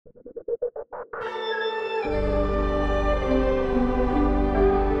Vítám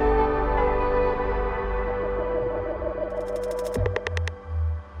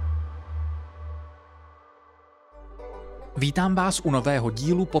vás u nového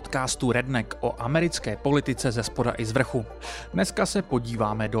dílu podcastu Redneck o americké politice ze spoda i z vrchu. Dneska se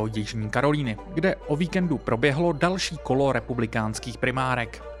podíváme do Jižní Karolíny, kde o víkendu proběhlo další kolo republikánských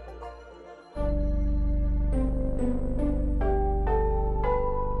primárek.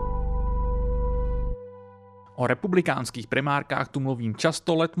 O republikánských primárkách tu mluvím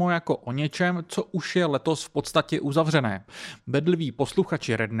často letmo jako o něčem, co už je letos v podstatě uzavřené. Bedliví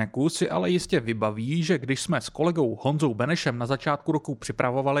posluchači Rednecku si ale jistě vybaví, že když jsme s kolegou Honzou Benešem na začátku roku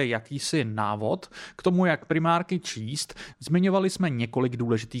připravovali jakýsi návod k tomu, jak primárky číst, zmiňovali jsme několik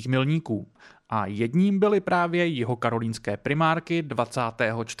důležitých milníků. A jedním byly právě jihokarolínské primárky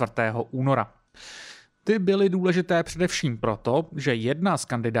 24. února. Ty byly důležité především proto, že jedna z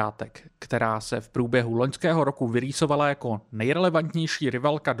kandidátek, která se v průběhu loňského roku vyrýsovala jako nejrelevantnější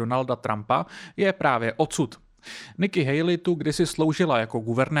rivalka Donalda Trumpa, je právě odsud. Nikki Haley tu kdysi sloužila jako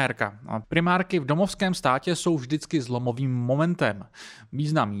guvernérka a primárky v domovském státě jsou vždycky zlomovým momentem.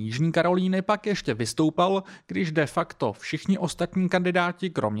 Význam Jižní Karolíny pak ještě vystoupal, když de facto všichni ostatní kandidáti,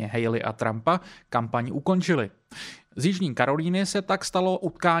 kromě Haley a Trumpa, kampaň ukončili. Z Jižní Karolíny se tak stalo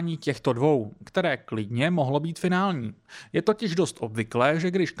utkání těchto dvou, které klidně mohlo být finální. Je totiž dost obvyklé,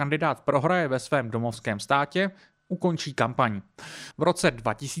 že když kandidát prohraje ve svém domovském státě, ukončí kampaň. V roce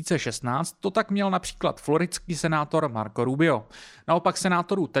 2016 to tak měl například floridský senátor Marco Rubio. Naopak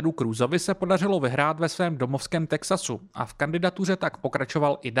senátoru Tedu Cruzovi se podařilo vyhrát ve svém domovském Texasu a v kandidatuře tak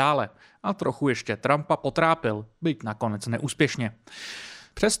pokračoval i dále. A trochu ještě Trumpa potrápil, byť nakonec neúspěšně.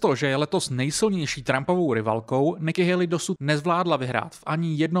 Přesto, že je letos nejsilnější Trumpovou rivalkou, Nikki Haley dosud nezvládla vyhrát v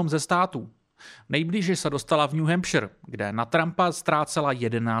ani jednom ze států. Nejblíže se dostala v New Hampshire, kde na Trumpa ztrácela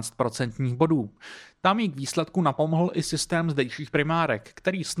 11% bodů. Tam jí k výsledku napomohl i systém zdejších primárek,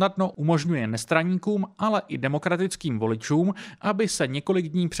 který snadno umožňuje nestraníkům, ale i demokratickým voličům, aby se několik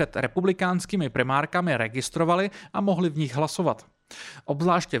dní před republikánskými primárkami registrovali a mohli v nich hlasovat.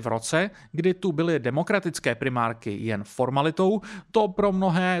 Obzvláště v roce, kdy tu byly demokratické primárky jen formalitou, to pro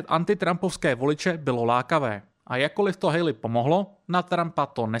mnohé antitrampovské voliče bylo lákavé. A jakkoliv to Haley pomohlo, na Trumpa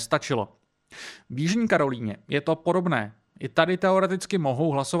to nestačilo. V Jižní Karolíně je to podobné. I tady teoreticky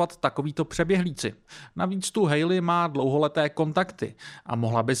mohou hlasovat takovýto přeběhlíci. Navíc tu Haley má dlouholeté kontakty a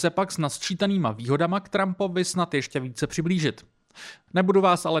mohla by se pak s nasčítanýma výhodama k Trumpovi snad ještě více přiblížit. Nebudu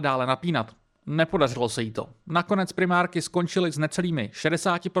vás ale dále napínat. Nepodařilo se jí to. Nakonec primárky skončily s necelými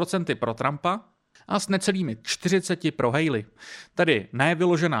 60% pro Trumpa a s necelými 40% pro Haley. Tedy ne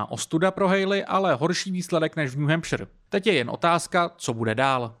vyložená ostuda pro Haley, ale horší výsledek než v New Hampshire. Teď je jen otázka, co bude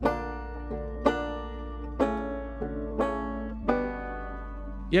dál.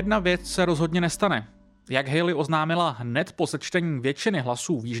 Jedna věc se rozhodně nestane. Jak Haley oznámila hned po sečtení většiny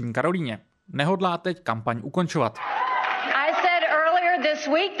hlasů v Jižní Karolíně, nehodlá teď kampaň ukončovat. This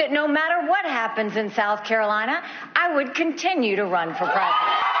week that no matter what happens in South Carolina, I would continue to run for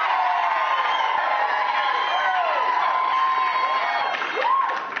president.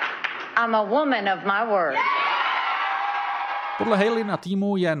 I'm a woman of my word. Podle Haley na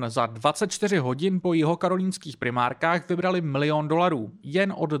týmu jen za 24 hodin po jihokarolínských primárkách vybrali $1 milion,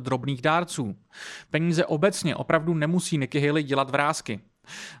 jen od drobných dárců. Peníze obecně opravdu nemusí Nikki Haley dělat vrásky.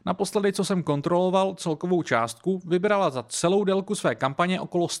 Naposledy, co jsem kontroloval celkovou částku, vybrala za celou délku své kampaně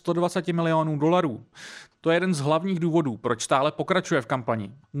okolo $120 milionů. To je jeden z hlavních důvodů, proč stále pokračuje v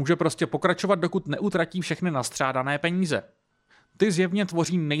kampani. Může prostě pokračovat, dokud neutratí všechny nastřádané peníze. Ty zjevně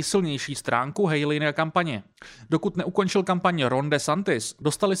tvoří nejsilnější stránku Haleyné kampaně. Dokud neukončil kampaň Ron DeSantis,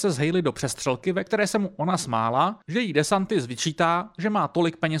 dostali se s Haley do přestřelky, ve které se mu ona smála, že jí DeSantis vyčítá, že má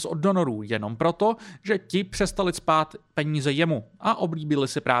tolik peněz od donorů jenom proto, že ti přestali spát peníze jemu a oblíbili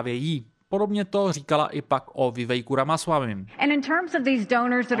si právě jí. Podobně to říkala i pak o Vivejku Ramaswamym. And in terms of these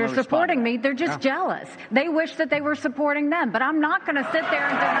donors that are supporting me, they're just jealous. They wish that they were supporting them, but I'm not going to sit there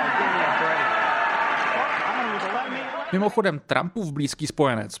and Mimochodem Trumpův blízký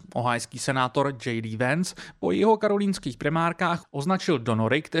spojenec, ohajský senátor J.D. Vance, po jihokarolínských primárkách označil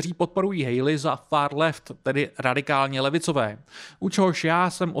donory, kteří podporují Haley, za far left, tedy radikálně levicové, u čehož já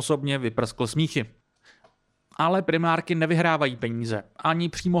jsem osobně vyprskl smíchy. Ale primárky nevyhrávají peníze, ani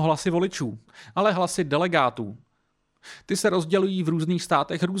přímo hlasy voličů, ale hlasy delegátů. Ty se rozdělují v různých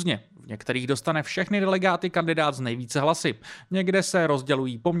státech různě. V některých dostane všechny delegáty kandidát z nejvíce hlasy, někde se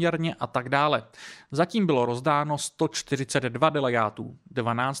rozdělují poměrně a tak dále. Zatím bylo rozdáno 142 delegátů.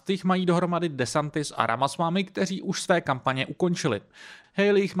 12 jich mají dohromady DeSantis a Ramaswamy, kteří už své kampaně ukončili.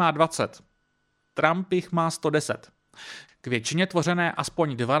 Haley jich má 20. Trump jich má 110. K většině tvořené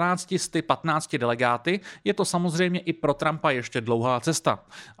aspoň 12 z 15 delegáty je to samozřejmě i pro Trumpa ještě dlouhá cesta,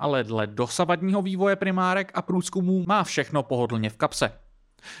 ale dle dosavadního vývoje primárek a průzkumů má všechno pohodlně v kapse.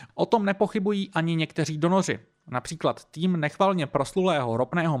 O tom nepochybují ani někteří donoři. Například tým nechvalně proslulého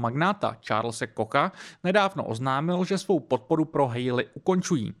ropného magnáta Charlese Kocha nedávno oznámil, že svou podporu pro Haley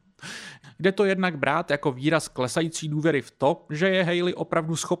ukončují. Jde to jednak brát jako výraz klesající důvěry v to, že je Haley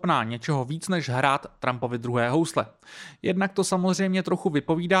opravdu schopná něčeho víc než hrát Trumpovi druhé housle. Jednak to samozřejmě trochu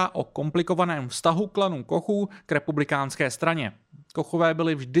vypovídá o komplikovaném vztahu klanu Kochů k republikánské straně. Kochové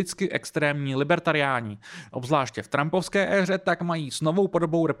byli vždycky extrémní libertariáni. Obzvláště v trumpovské éře tak mají s novou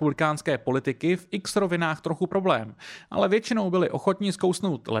podobou republikánské politiky v x rovinách trochu problém. Ale většinou byli ochotní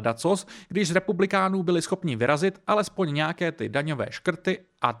zkousnout ledacos, když z republikánů byli schopni vyrazit alespoň nějaké ty daňové škrty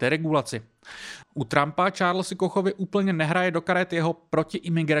a deregulaci. U Trumpa Charlesi Kochovi úplně nehraje do karet jeho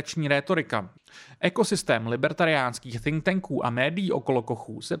protiimigrační rétorika. Ekosystém libertariánských think tanků a médií okolo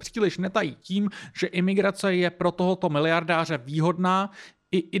Kochů se příliš netají tím, že imigrace je pro tohoto miliardáře výhodná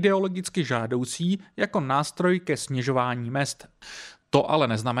i ideologicky žádoucí jako nástroj ke snižování mezd. To ale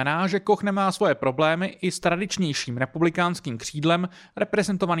neznamená, že Koch nemá svoje problémy i s tradičnějším republikánským křídlem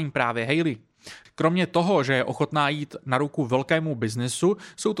reprezentovaným právě Haley. Kromě toho, že je ochotná jít na ruku velkému biznesu,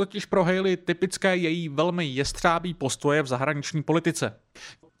 jsou totiž pro Haley typické její velmi jestřábí postoje v zahraniční politice.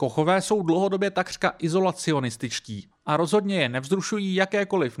 Kochové jsou dlouhodobě takřka izolacionističtí a rozhodně je nevzrušují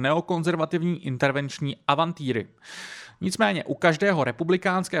jakékoliv neokonzervativní intervenční avantýry. Nicméně u každého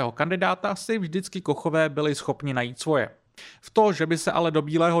republikánského kandidáta si vždycky Kochové byli schopni najít svoje. V to, že by se ale do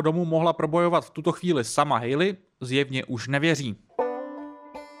Bílého domu mohla probojovat v tuto chvíli sama Haley, zjevně už nevěří.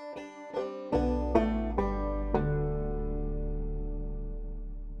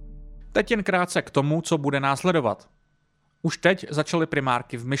 Teď jen krátce k tomu, co bude následovat. Už teď začaly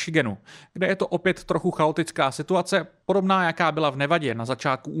primárky v Michiganu, kde je to opět trochu chaotická situace, podobná jaká byla v Nevadě na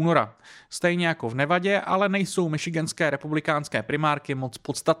začátku února. Stejně jako v Nevadě, ale nejsou michiganské republikánské primárky moc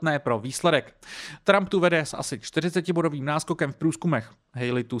podstatné pro výsledek. Trump tu vede s asi 40bodovým náskokem v průzkumech.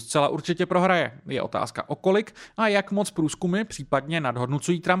 Haley tu zcela určitě prohraje. Je otázka o kolik a jak moc průzkumy případně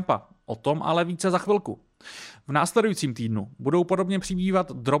nadhodnocují Trumpa. O tom ale více za chvilku. V následujícím týdnu budou podobně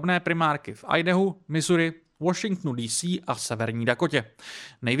přibývat drobné primárky v Idahu, Missouri, Washingtonu DC a severní Dakotě.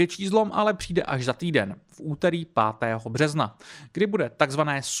 Největší zlom ale přijde až za týden, v úterý 5. března, kdy bude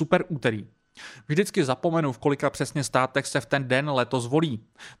takzvané super úterý. Vždycky zapomenu, v kolika přesně státech se v ten den letos volí.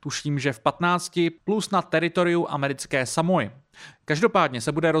 Tuším, že v 15 plus na teritoriu americké Samoy. Každopádně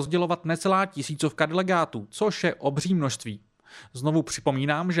se bude rozdělovat necelá tisícovka delegátů, což je obří množství. Znovu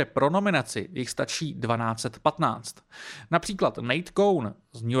připomínám, že pro nominaci jich stačí 1215. Například Nate Cohn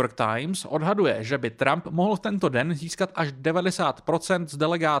z New York Times odhaduje, že by Trump mohl v tento den získat až 90% z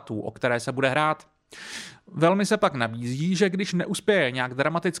delegátů, o které se bude hrát. Velmi se pak nabízí, že když neuspěje nějak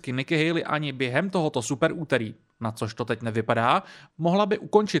dramaticky Nikki Haley ani během tohoto super úterý, na což to teď nevypadá, mohla by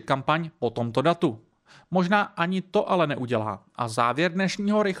ukončit kampaň po tomto datu. Možná ani to ale neudělá a závěr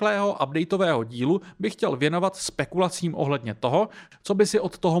dnešního rychlého updateového dílu bych chtěl věnovat spekulacím ohledně toho, co by si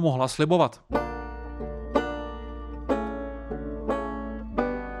od toho mohla slibovat.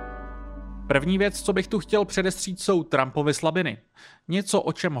 První věc, co bych tu chtěl předestřít, jsou Trumpovy slabiny. Něco,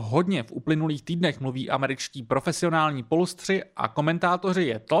 o čem hodně v uplynulých týdnech mluví američtí profesionální polostři a komentátoři,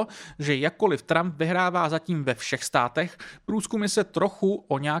 je to, že jakkoliv Trump vyhrává zatím ve všech státech, průzkumy se trochu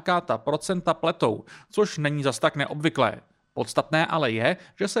o nějaká ta procenta pletou, což není zas tak neobvyklé. Podstatné ale je,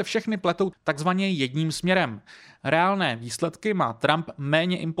 že se všechny pletou takzvaně jedním směrem. Reálné výsledky má Trump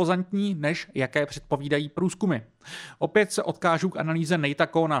méně impozantní, než jaké předpovídají průzkumy. Opět se odkážu k analýze Natea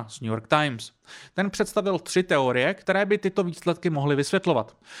Cohna z New York Times. Ten představil 3 teorie, které by tyto výsledky mohly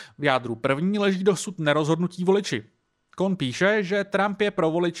vysvětlovat. V jádru první leží dosud nerozhodnutí voliči. Cohn píše, že Trump je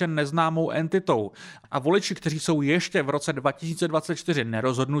pro voliče neznámou entitou a voliči, kteří jsou ještě v roce 2024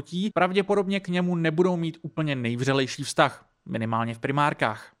 nerozhodnutí, pravděpodobně k němu nebudou mít úplně nejvřelejší vztah, minimálně v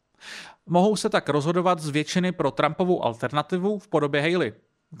primárkách. Mohou se tak rozhodovat z většiny pro Trumpovou alternativu v podobě Haley.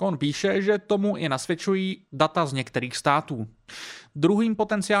 Cohn píše, že tomu i nasvědčují data z některých států. Druhým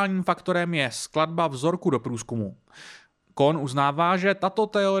potenciálním faktorem je skladba vzorku do průzkumu. Cohn uznává, že tato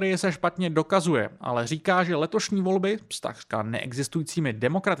teorie se špatně dokazuje, ale říká, že letošní volby s takřka neexistujícími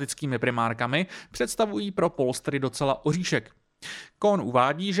demokratickými primárkami představují pro polstry docela oříšek. Cohn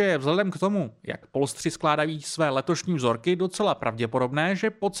uvádí, že je vzhledem k tomu, jak polstři skládají své letošní vzorky, docela pravděpodobné, že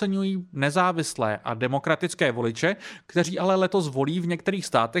podceňují nezávislé a demokratické voliče, kteří ale letos volí v některých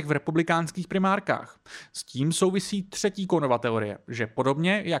státech v republikánských primárkách. S tím souvisí třetí Cohnova teorie, že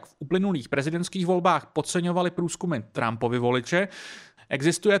podobně jak v uplynulých prezidentských volbách podceňovali průzkumy Trumpovy voliče,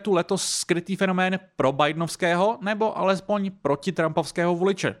 Existuje tu letos skrytý fenomén pro bidenovského nebo alespoň proti trumpovského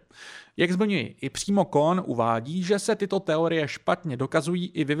voliče. Jak zmiňuji, i přímo Cohen uvádí, že se tyto teorie špatně dokazují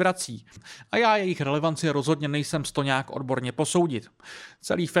i vyvrací. A já jejich relevanci rozhodně nejsem s to nějak odborně posoudit.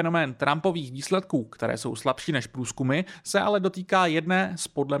 Celý fenomén Trumpových výsledků, které jsou slabší než průzkumy, se ale dotýká jedné z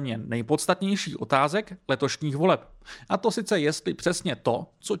podle mě nejpodstatnějších otázek letošních voleb. A to sice jestli přesně to,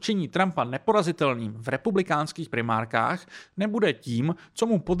 co činí Trumpa neporazitelným v republikánských primárkách, nebude tím, co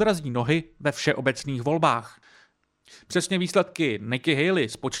mu podrazí nohy ve všeobecných volbách. Přesně výsledky Nikki Haley,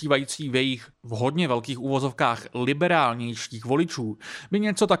 spočívající v jejich v hodně velkých uvozovkách liberálnějších voličů, by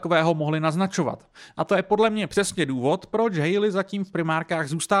něco takového mohly naznačovat. A to je podle mě přesně důvod, proč Haley zatím v primárkách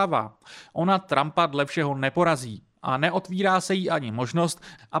zůstává. Ona Trumpa dle všeho neporazí a neotvírá se jí ani možnost,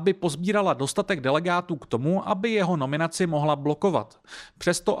 aby pozbírala dostatek delegátů k tomu, aby jeho nominaci mohla blokovat.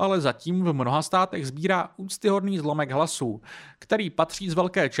 Přesto ale zatím v mnoha státech sbírá úctyhodný zlomek hlasů, který patří z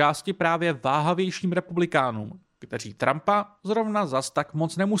velké části právě váhavějším republikánům, kteří Trumpa zrovna zas tak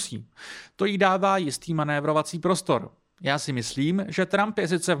moc nemusí. To jí dává jistý manévrovací prostor. Já si myslím, že Trump je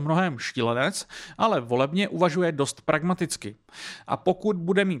sice v mnohém šílenec, ale volebně uvažuje dost pragmaticky. A pokud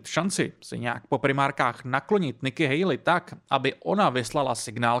bude mít šanci si nějak po primárkách naklonit Nikki Haley tak, aby ona vyslala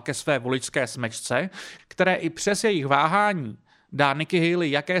signál ke své voličské smečce, které i přes jejich váhání dá Nikki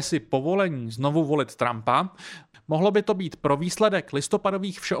Haley jakési povolení znovu volit Trumpa, mohlo by to být pro výsledek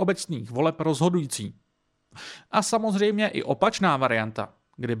listopadových všeobecných voleb rozhodující. A samozřejmě i opačná varianta,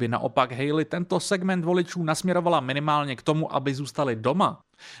 kdyby naopak Haley tento segment voličů nasměrovala minimálně k tomu, aby zůstali doma,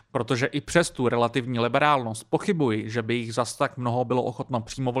 protože i přes tu relativní liberálnost pochybuji, že by jich zas tak mnoho bylo ochotno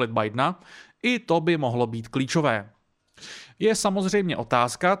přímo volit Bidena, i to by mohlo být klíčové. Je samozřejmě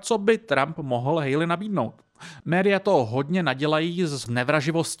otázka, co by Trump mohl Haley nabídnout. Média to hodně nadělají z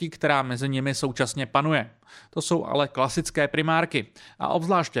nevraživosti, která mezi nimi současně panuje. To jsou ale klasické primárky a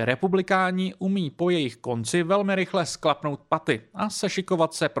obzvláště republikáni umí po jejich konci velmi rychle sklapnout paty a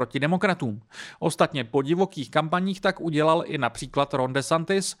sešikovat se proti demokratům. Ostatně po divokých kampaních tak udělal i například Ron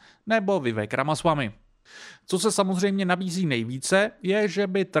DeSantis nebo Vivek Ramaswamy. Co se samozřejmě nabízí nejvíce, je, že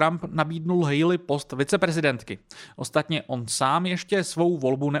by Trump nabídnul Haley post viceprezidentky. Ostatně on sám ještě svou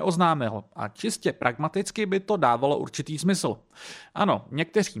volbu neoznámil a čistě pragmaticky by to dávalo určitý smysl. Ano,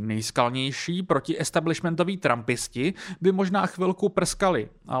 někteří nejskalnější protiestablishmentoví trumpisti by možná chvilku prskali,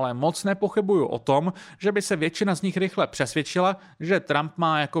 ale moc nepochybuju o tom, že by se většina z nich rychle přesvědčila, že Trump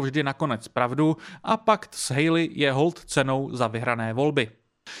má jako vždy nakonec pravdu a pakt s Haley je holt cenou za vyhrané volby.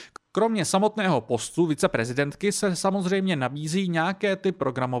 Kromě samotného postu viceprezidentky se samozřejmě nabízí nějaké ty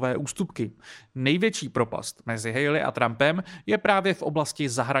programové ústupky. Největší propast mezi Haley a Trumpem je právě v oblasti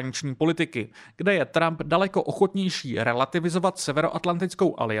zahraniční politiky, kde je Trump daleko ochotnější relativizovat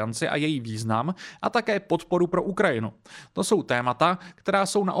Severoatlantickou alianci a její význam a také podporu pro Ukrajinu. To jsou témata, která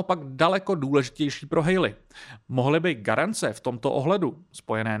jsou naopak daleko důležitější pro Haley. Mohly by garance v tomto ohledu,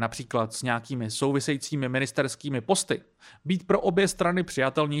 spojené například s nějakými souvisejícími ministerskými posty, být pro obě strany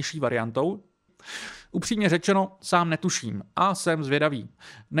přijatelnější variantou? Upřímně řečeno, sám netuším a jsem zvědavý.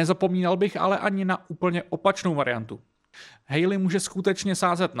 Nezapomínal bych ale ani na úplně opačnou variantu. Haley může skutečně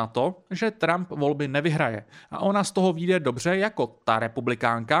sázet na to, že Trump volby nevyhraje a ona z toho vyjde dobře jako ta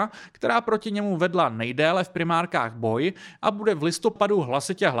republikánka, která proti němu vedla nejdéle v primárkách boj a bude v listopadu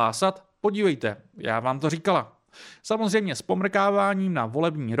hlasitě hlásat: podívejte, já vám to říkala. Samozřejmě s pomrkáváním na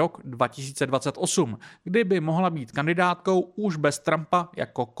volební rok 2028, kdy by mohla být kandidátkou už bez Trumpa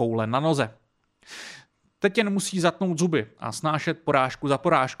jako koule na noze. Teď jen musí zatnout zuby a snášet porážku za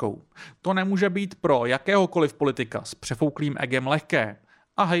porážkou. To nemůže být pro jakéhokoliv politika s přefouklým egem lehké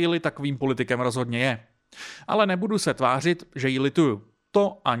a Haley takovým politikem rozhodně je. Ale nebudu se tvářit, že ji lituju.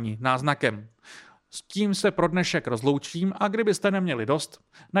 To ani náznakem. S tím se pro dnešek rozloučím a kdybyste neměli dost,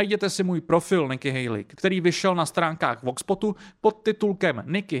 najděte si můj profil Nikki Haley, který vyšel na stránkách Voxpotu pod titulkem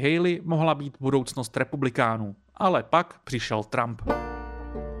Nikki Haley mohla být budoucnost republikánů. Ale pak přišel Trump.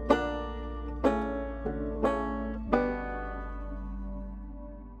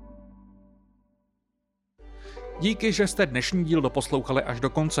 Díky, že jste dnešní díl doposlouchali až do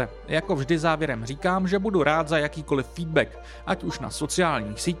konce. Jako vždy závěrem říkám, že budu rád za jakýkoliv feedback, ať už na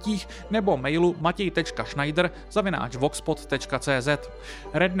sociálních sítích nebo mailu matej.schneider@voxpot.cz.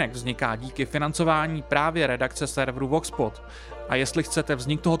 Redneck vzniká díky financování právě redakce serveru Voxpot. A jestli chcete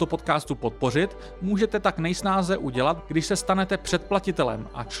vznik tohoto podcastu podpořit, můžete tak nejsnáze udělat, když se stanete předplatitelem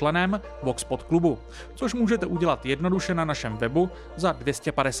a členem Voxpot klubu, což můžete udělat jednoduše na našem webu za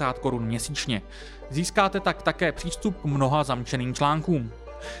 250 Kč měsíčně. Získáte tak také přístup k mnoha zamčeným článkům.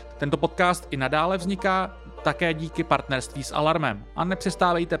 Tento podcast i nadále vzniká také díky partnerství s Alarmem a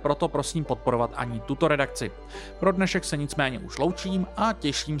nepřestávejte proto prosím podporovat ani tuto redakci. Pro dnešek se nicméně už loučím a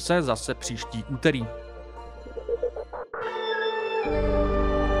těším se zase příští úterý.